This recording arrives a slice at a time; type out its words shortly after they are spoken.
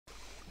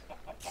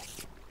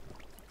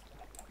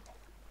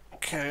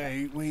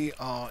Okay, we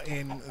are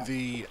in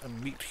the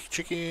meat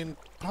chicken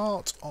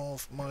part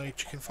of my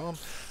chicken farm,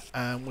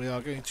 and we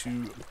are going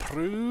to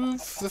prove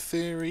the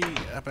theory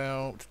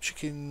about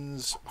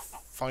chickens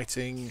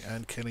fighting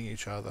and killing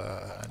each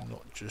other and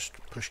not just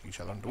pushing each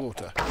other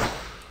underwater.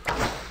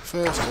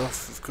 First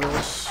off, of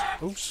course,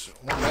 oops,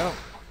 one down.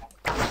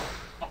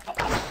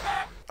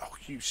 Oh,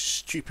 you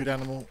stupid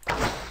animal.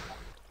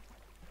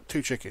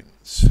 2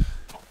 chickens.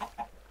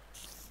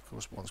 Of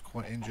course, one's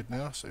quite injured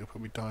now, so he'll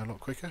probably die a lot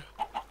quicker.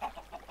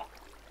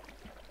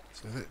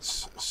 So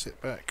let's sit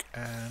back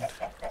and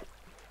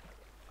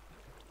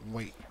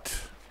wait.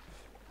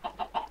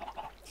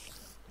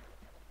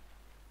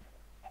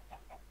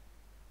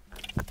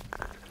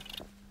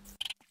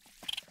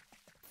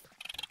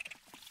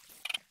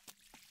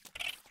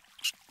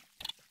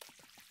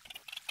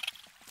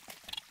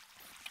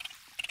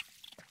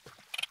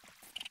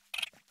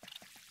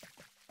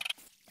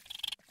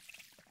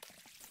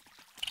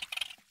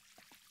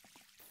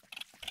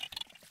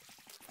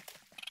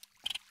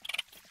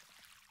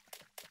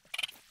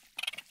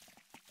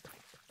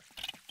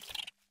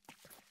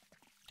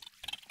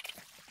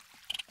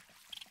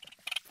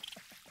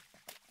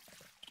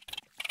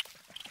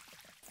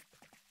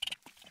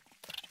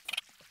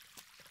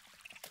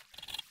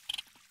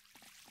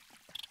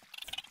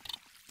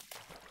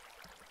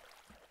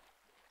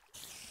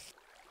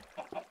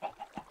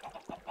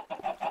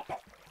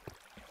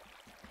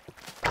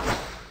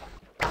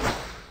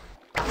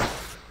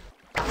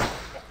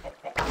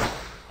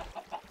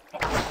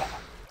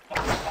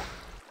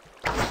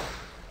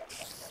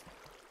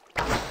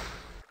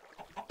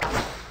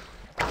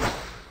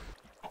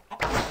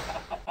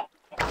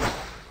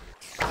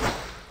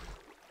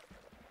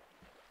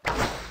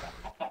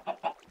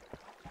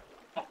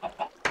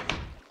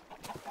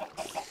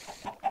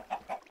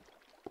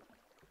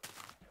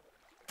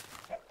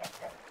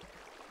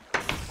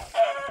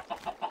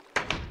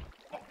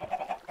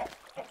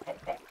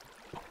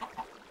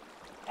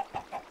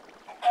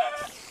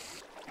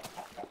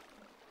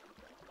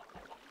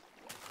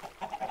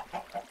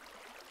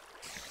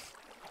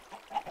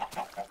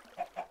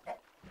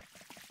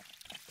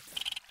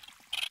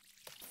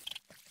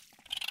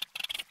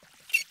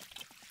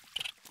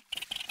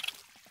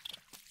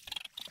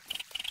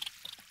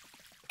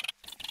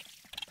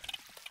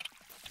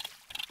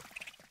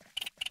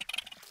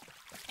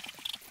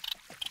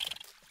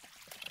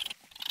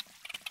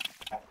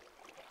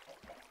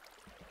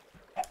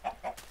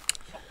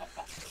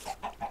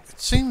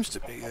 Seems to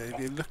be that if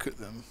you look at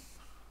them,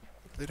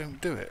 they don't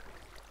do it.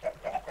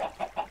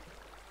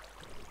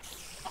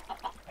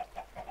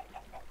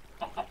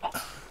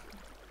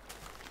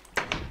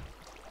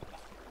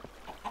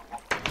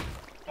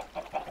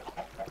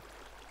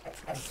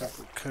 I've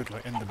got code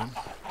like Enderman.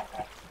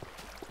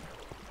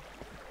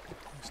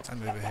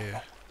 Stand over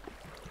here.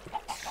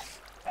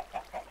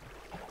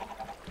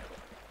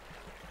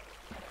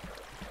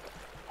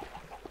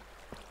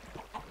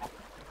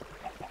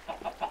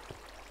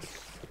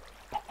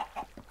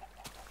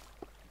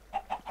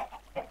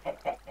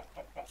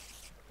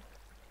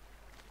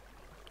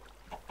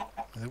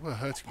 They were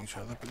hurting each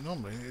other, but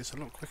normally it's a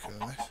lot quicker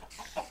than this.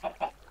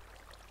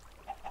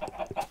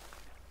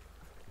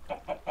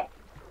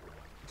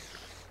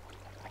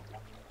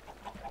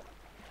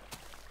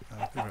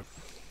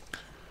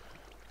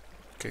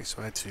 Okay,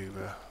 so I had to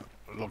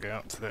log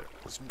out to let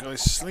some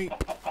guys sleep.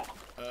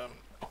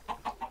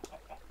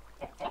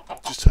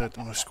 Just heard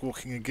them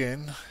squawking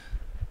again.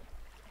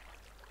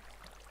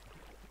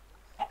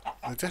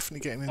 They're definitely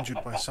getting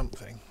injured by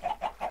something.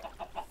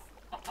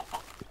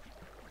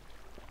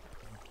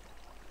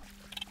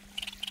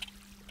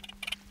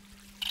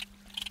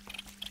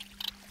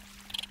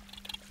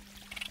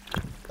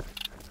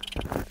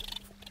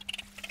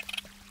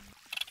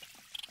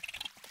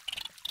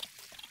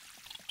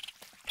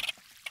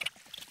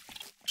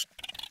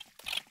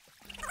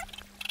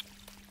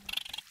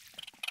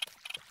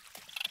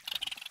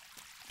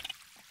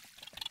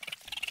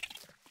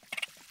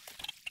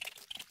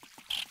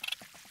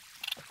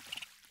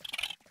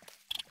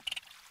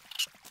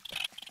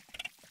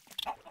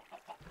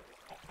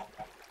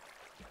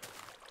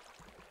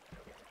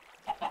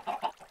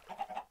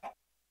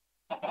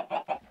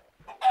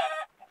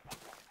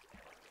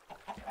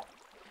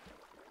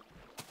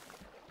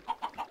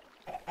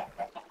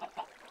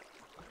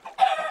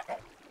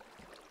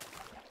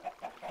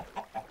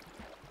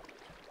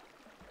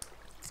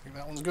 I think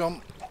that one's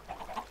gone.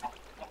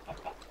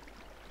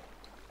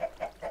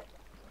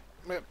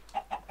 Yep.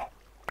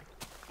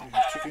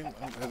 Here's chicken.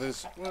 Oh,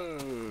 there's.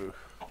 Whoa!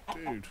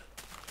 Dude.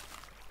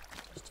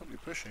 Stop you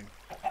pushing.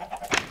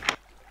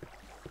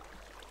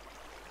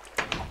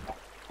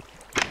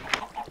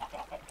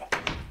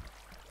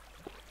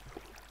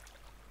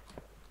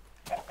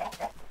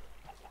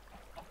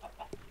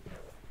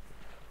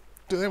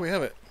 So there we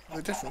have it.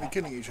 They're definitely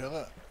killing each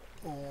other.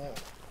 Or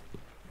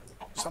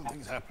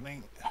something's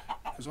happening.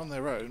 Because on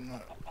their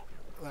own,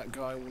 that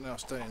guy will now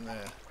stay in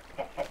there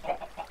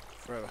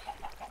forever.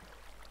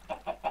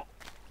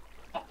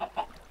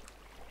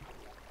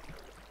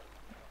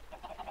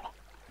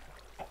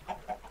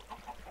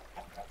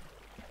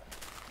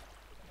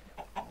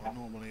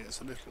 it's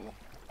a little...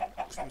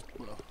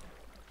 Well,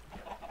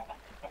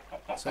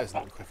 it says a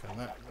little quicker than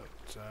that,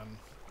 but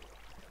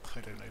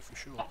I don't know for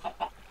sure.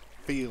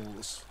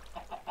 Feels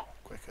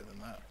quicker than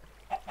that.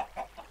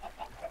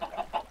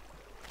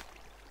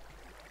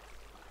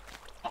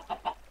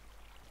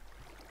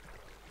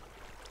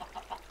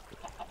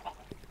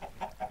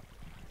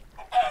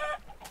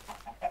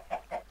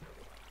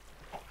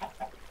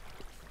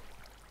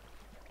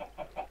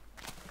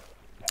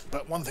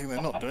 But one thing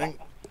they're not doing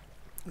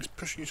is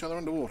pushing each other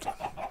underwater.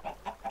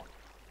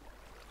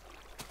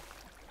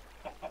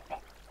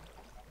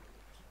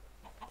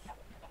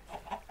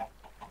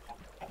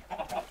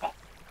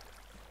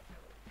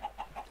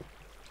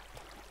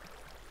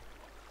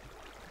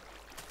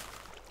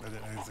 I don't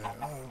know if they're...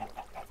 Oh,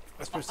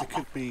 I suppose there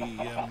could be...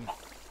 I don't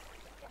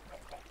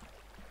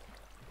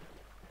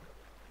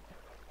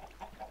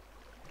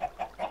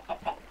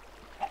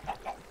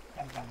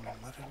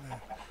know.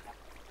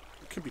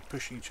 It could be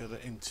pushing each other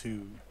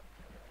into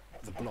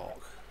the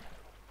block,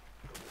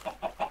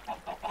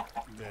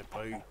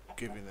 thereby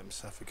giving them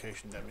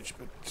suffocation damage,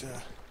 but...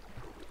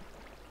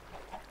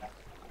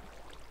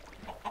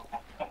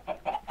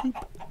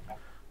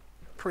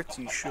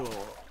 pretty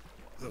sure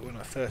that when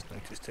I first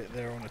noticed it,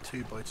 they're on a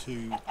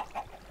 2x2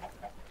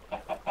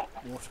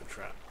 water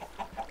trap.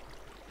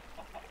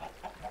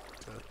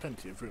 So there's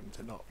plenty of room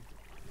to not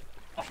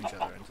push each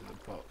other into the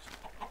box.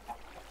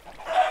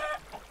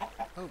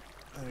 Oh,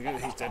 there we go,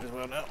 he's dead as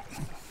well now.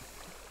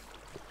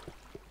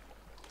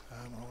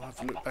 I'll have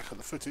to look back at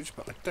the footage,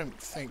 but I don't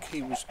think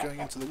he was going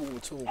into the wall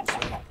at all,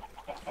 so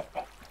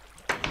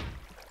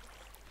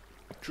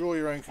draw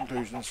your own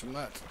conclusions from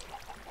that.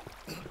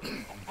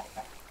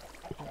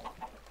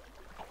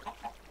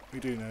 We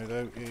do know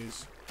though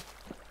is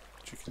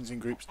chickens in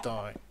groups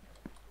die.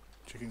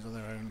 Chickens on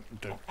their own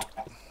don't.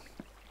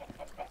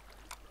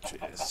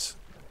 Cheers.